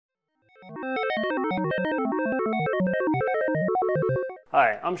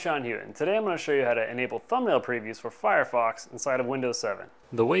Hi, I'm Sean Hewitt, and today I'm going to show you how to enable thumbnail previews for Firefox inside of Windows 7.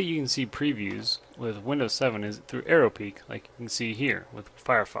 The way you can see previews with Windows 7 is through arrow peek, like you can see here with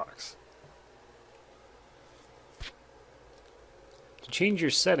Firefox. To change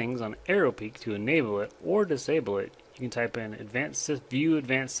your settings on arrow peek to enable it or disable it, you can type in View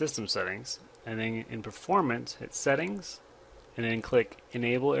Advanced System Settings, and then in Performance, hit Settings, and then click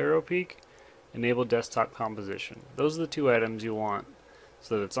Enable Arrow Peek, Enable Desktop Composition. Those are the two items you want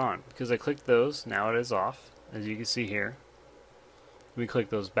so that it's on. Because I clicked those, now it is off, as you can see here. We click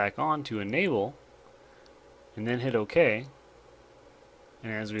those back on to enable, and then hit OK.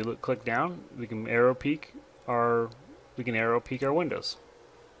 And as we click down, we can arrow peek our windows.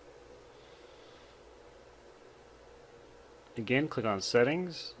 Again, click on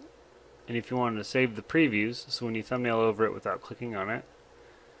Settings, and if you wanted to save the previews, so when you thumbnail over it without clicking on it,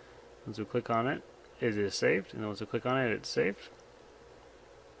 once we click on it, it is saved, and then once we click on it, it's saved.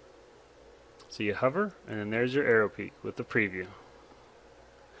 So you hover, and then there's your arrow peek with the preview.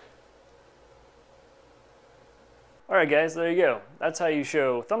 Alright guys, there you go. That's how you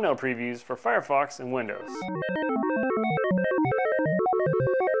show thumbnail previews for Firefox and Windows.